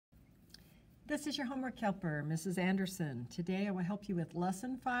This is your homework helper, Mrs. Anderson. Today I will help you with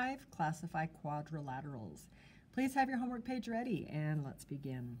Lesson 5, Classify Quadrilaterals. Please have your homework page ready and let's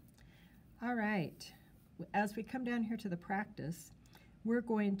begin. All right, as we come down here to the practice, we're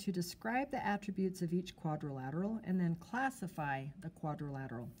going to describe the attributes of each quadrilateral and then classify the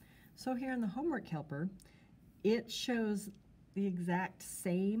quadrilateral. So here in the homework helper, it shows the exact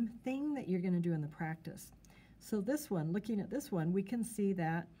same thing that you're going to do in the practice. So this one, looking at this one, we can see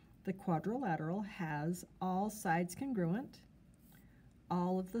that the quadrilateral has all sides congruent,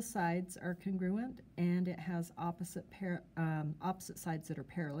 all of the sides are congruent, and it has opposite sides that are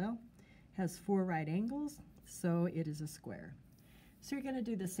parallel, has 4 right angles, so it is a square. So you're going to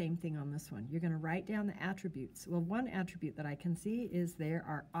do the same thing on this one. You're going to write down the attributes. Well, one attribute that I can see is there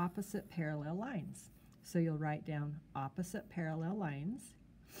are opposite parallel lines. So you'll write down opposite parallel lines,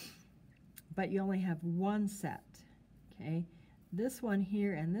 but you only have one set, okay? This one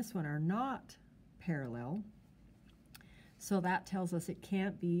here and this one are not parallel, so that tells us it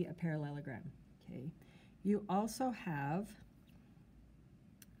can't be a parallelogram, okay? You also have,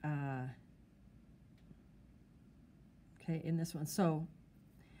 okay, in this one, so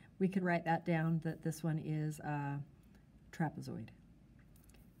we could write that down that this one is a trapezoid.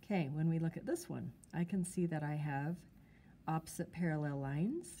 Okay, when we look at this one, I can see that I have opposite parallel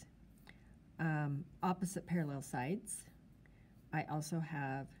lines, opposite parallel sides. I also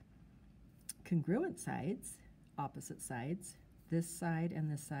have congruent sides, opposite sides. This side and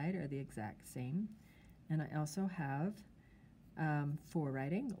this side are the exact same. And I also have 4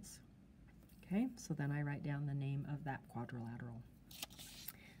 right angles. Okay, so then I write down the name of that quadrilateral.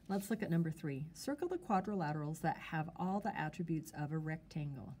 Let's look at number 3. Circle the quadrilaterals that have all the attributes of a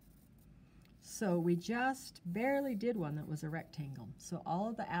rectangle. So we just barely did one that was a rectangle. So all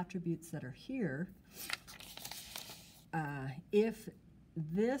of the attributes that are here, if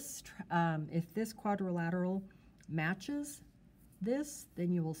this quadrilateral matches this,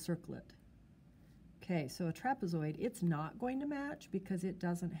 then you will circle it. Okay, so a trapezoid, it's not going to match because it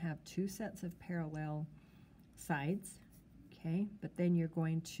doesn't have 2 sets of parallel sides. Okay, but then you're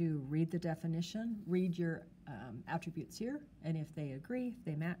going to read the definition, read your attributes here, and if they agree, if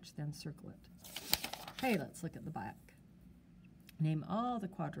they match, then circle it. Okay, let's look at the back. Name all the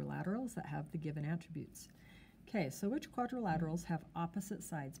quadrilaterals that have the given attributes. Okay, so which quadrilaterals have opposite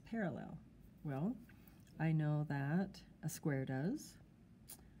sides parallel? Well, I know that a square does.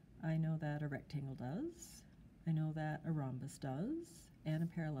 I know that a rectangle does. I know that a rhombus does, and a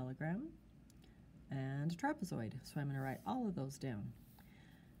parallelogram, and a trapezoid. So I'm going to write all of those down.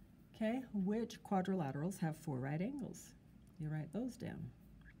 Okay, which quadrilaterals have 4 right angles? You write those down.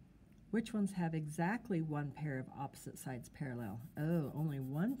 Which ones have exactly 1 pair of opposite sides parallel? Oh, only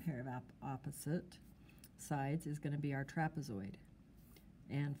 1 pair of opposite sides is going to be our trapezoid,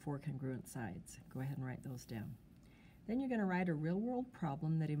 and 4 congruent sides. Go ahead and write those down. Then you're going to write a real-world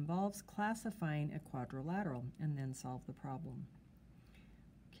problem that involves classifying a quadrilateral and then solve the problem.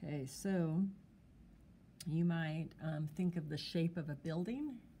 Okay, so you might think of the shape of a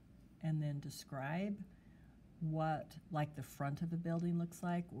building and then describe what like the front of a building looks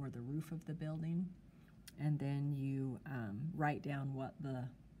like or the roof of the building, and then you write down what the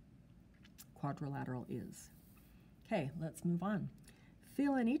quadrilateral is. Okay, let's move on.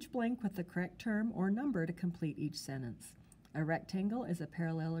 Fill in each blank with the correct term or number to complete each sentence. A rectangle is a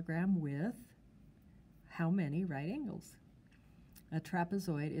parallelogram with how many right angles? A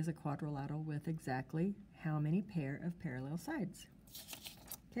trapezoid is a quadrilateral with exactly how many pair of parallel sides?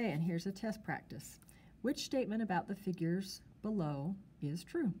 Okay, and here's a test practice. Which statement about the figures below is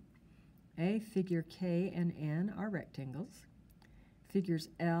true? A, figure K and N are rectangles. Figures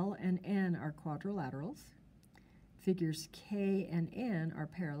L and N are quadrilaterals. Figures K and N are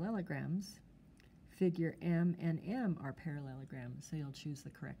parallelograms. Figure M and M are parallelograms, so you'll choose the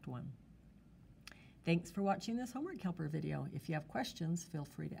correct one. Thanks for watching this homework helper video. If you have questions, feel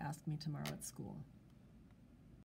free to ask me tomorrow at school.